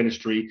automotive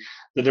industry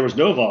that there was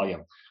no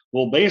volume.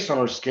 Well, based on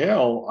our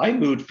scale, I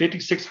moved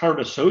 5,600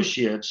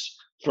 associates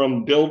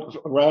from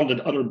around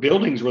to other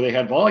buildings where they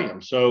had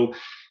volume. So,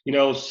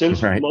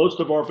 since most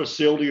of our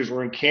facilities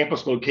were in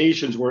campus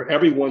locations where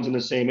everyone's in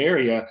the same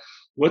area,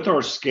 with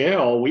our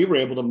scale, we were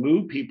able to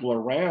move people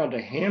around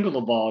to handle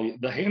the volume,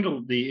 to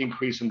handle the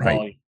increase in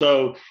volume.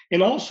 So,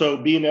 and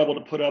also being able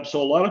to put up,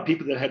 so a lot of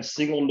people that had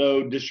single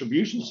node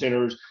distribution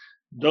centers,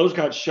 those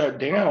got shut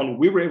down.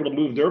 We were able to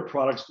move their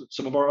products to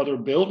some of our other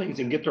buildings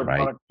and get their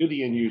product to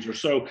the end user.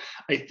 So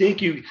I think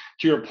to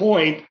your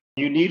point,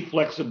 you need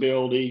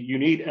flexibility, you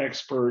need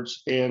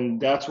experts, and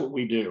that's what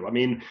we do. I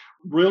mean,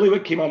 really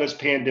what came out of this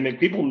pandemic,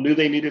 people knew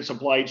they needed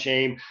supply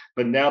chain,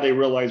 but now they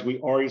realize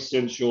we are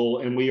essential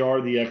and we are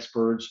the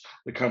experts,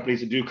 the companies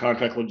that do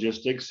contract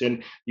logistics,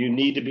 and you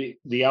need to be,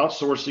 the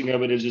outsourcing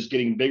of it is just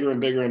getting bigger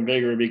and bigger and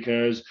bigger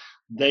because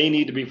they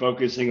need to be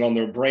focusing on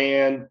their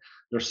brand,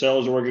 their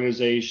sales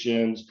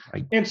organizations,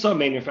 and some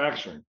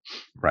manufacturing.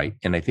 Right.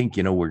 And I think,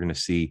 we're going to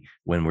see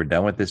when we're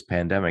done with this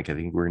pandemic, I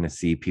think we're going to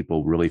see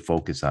people really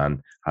focus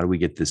on how do we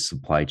get this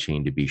supply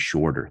chain to be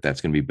shorter? That's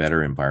going to be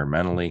better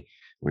environmentally.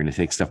 We're going to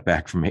take stuff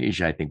back from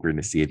Asia. I think we're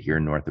going to see it here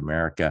in North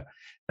America.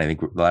 I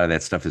think a lot of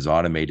that stuff is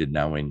automated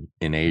now in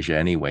Asia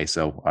anyway.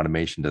 So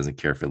automation doesn't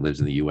care if it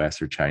lives in the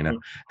US or China.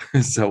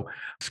 So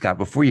Scott,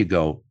 before you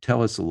go,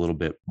 tell us a little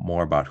bit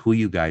more about who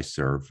you guys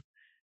serve.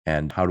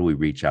 And how do we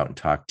reach out and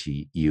talk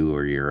to you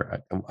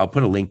or I'll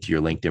put a link to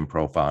your LinkedIn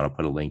profile and I'll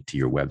put a link to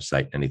your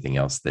website, anything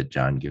else that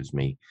John gives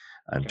me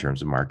in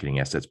terms of marketing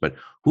assets. But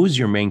who's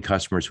your main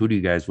customers?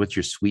 What's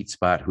your sweet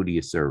spot? Who do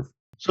you serve?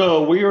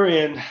 So we're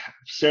in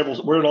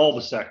all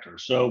the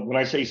sectors. So when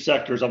I say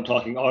sectors, I'm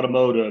talking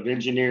automotive,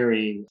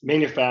 engineering,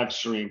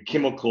 manufacturing,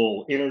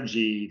 chemical,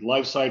 energy,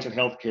 life science and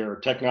healthcare,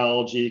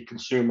 technology,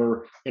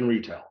 consumer, and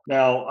retail.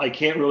 Now, I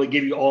can't really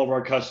give you all of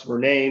our customer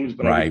names,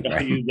 but I can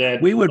tell you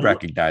that we would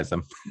recognize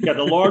them. Yeah,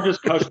 the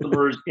largest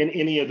customers in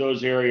any of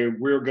those areas,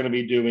 we're going to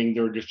be doing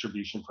their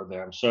distribution for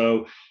them.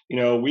 So,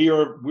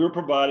 we're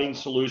providing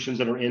solutions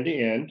that are end to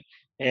end.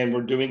 And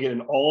we're doing it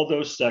in all of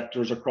those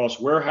sectors across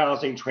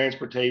warehousing,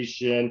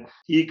 transportation,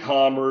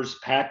 e-commerce,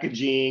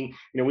 packaging.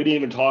 We didn't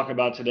even talk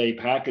about today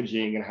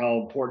packaging and how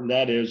important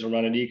that is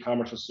around an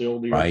e-commerce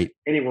facility Right. or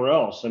anywhere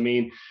else.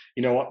 We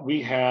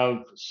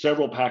have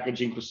several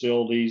packaging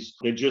facilities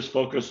that just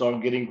focus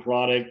on getting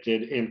product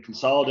and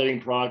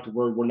consolidating product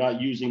where we're not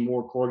using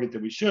more corrugate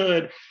than we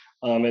should.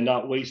 And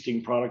not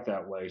wasting product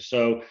that way.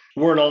 So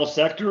we're in all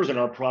sectors, and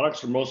our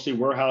products are mostly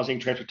warehousing,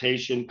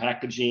 transportation,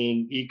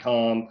 packaging,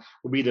 e-com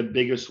will be the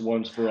biggest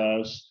ones for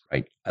us.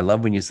 Right. I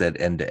love when you said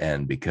end to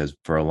end, because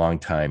for a long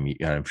time,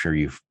 and I'm sure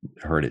you've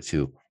heard it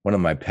too, one of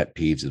my pet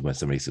peeves is when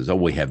somebody says, oh,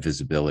 we have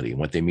visibility. And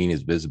what they mean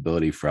is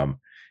visibility from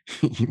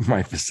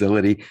my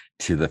facility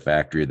to the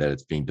factory that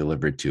it's being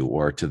delivered to,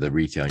 or to the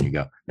retail. And you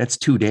go, that's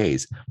 2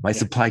 days. My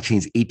supply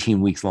chain's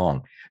 18 weeks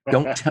long.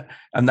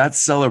 I'm not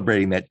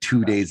celebrating that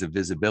 2 days of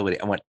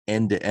visibility. I want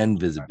end-to-end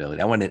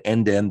visibility. I want an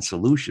end-to-end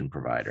solution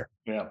provider.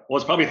 Yeah. Well,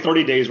 it's probably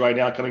 30 days right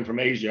now coming from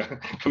Asia,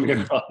 coming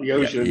across the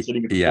ocean and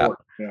sitting at the port.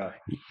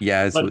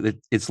 Yeah.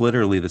 It's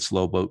literally the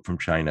slow boat from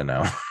China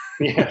now.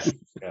 Yes.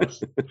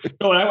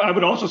 So I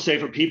would also say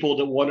for people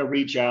that want to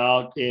reach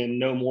out and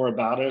know more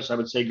about us, I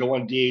would say go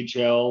on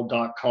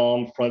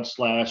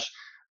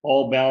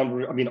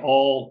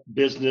DHL.com/all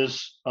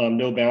business,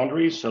 no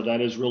boundaries. So that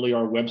is really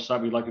our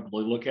website we'd like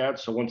people to look at.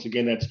 So once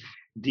again, that's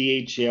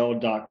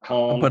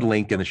DHL.com. I'll put a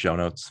link in the show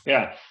notes.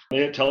 Yeah.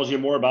 And it tells you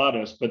more about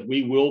us, but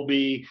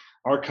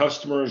our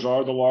customers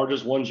are the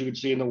largest ones you could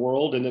see in the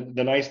world. And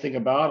the nice thing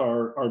about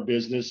our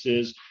business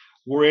is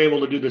we're able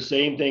to do the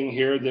same thing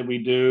here that we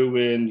do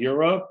in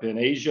Europe and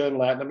Asia and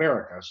Latin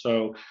America.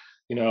 So,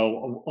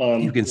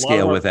 you can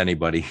scale with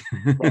anybody.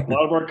 A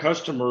lot of our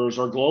customers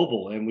are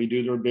global, and we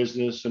do their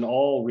business in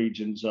all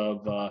regions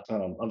of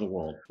the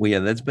world. Well, yeah,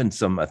 that's been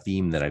a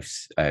theme that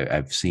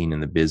I've seen in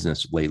the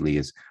business lately.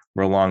 Is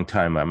for a long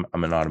time, I'm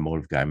an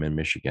automotive guy. I'm in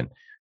Michigan.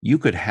 You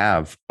could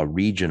have a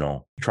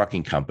regional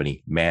trucking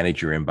company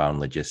manage your inbound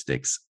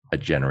logistics a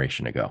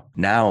generation ago.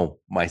 Now,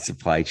 my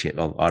supply chain,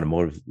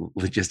 automotive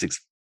logistics,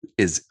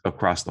 is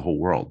across the whole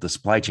world. The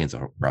supply chains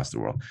are across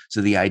the world.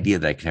 So the idea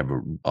that I could have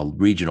a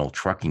regional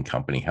trucking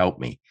company help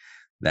me,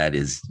 that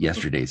is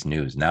yesterday's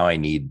news. Now I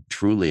need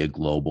truly a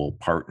global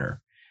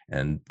partner.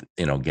 And,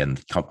 again,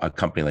 a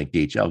company like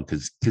DHL,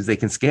 because they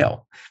can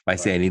scale. If I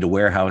say I need a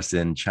warehouse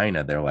in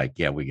China, they're like,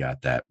 yeah, we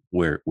got that.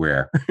 Where?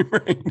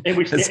 And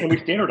we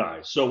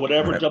standardize. So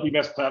whatever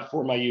WMS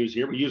platform I use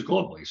here, we use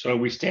globally. So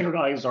we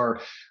standardize our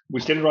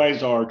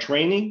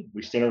training,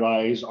 we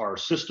standardize our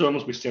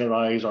systems, we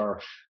standardize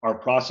our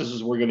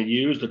processes we're going to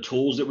use, the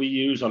tools that we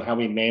use on how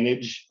we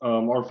manage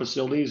our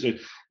facilities.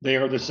 They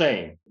are the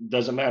same.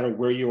 Doesn't matter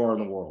where you are in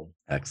the world.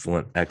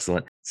 Excellent.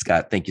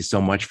 Scott, thank you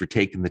so much for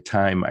taking the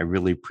time. I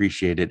really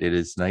appreciate it. It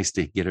is nice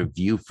to get a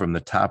view from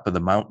the top of the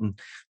mountain,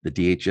 the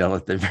DHL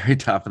at the very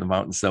top of the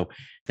mountain. So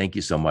thank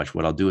you so much.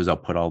 What I'll do is I'll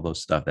put all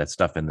that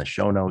stuff in the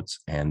show notes.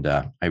 And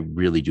I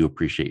really do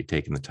appreciate you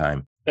taking the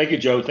time. Thank you,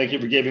 Joe. Thank you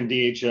for giving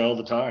DHL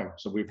the time.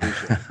 So we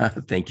appreciate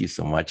it. Thank you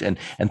so much. And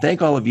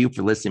thank all of you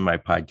for listening to my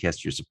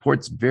podcast. Your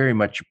support's very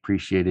much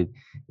appreciated.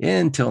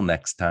 Until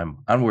next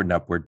time, onward and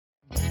upward.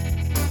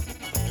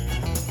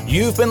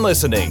 You've been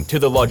listening to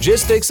the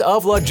Logistics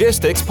of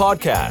Logistics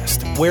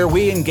podcast, where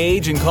we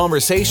engage in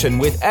conversation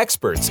with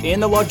experts in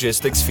the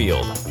logistics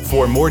field.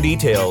 For more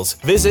details,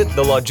 visit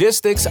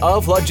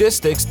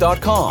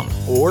thelogisticsoflogistics.com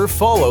or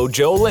follow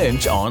Joe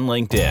Lynch on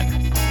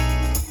LinkedIn.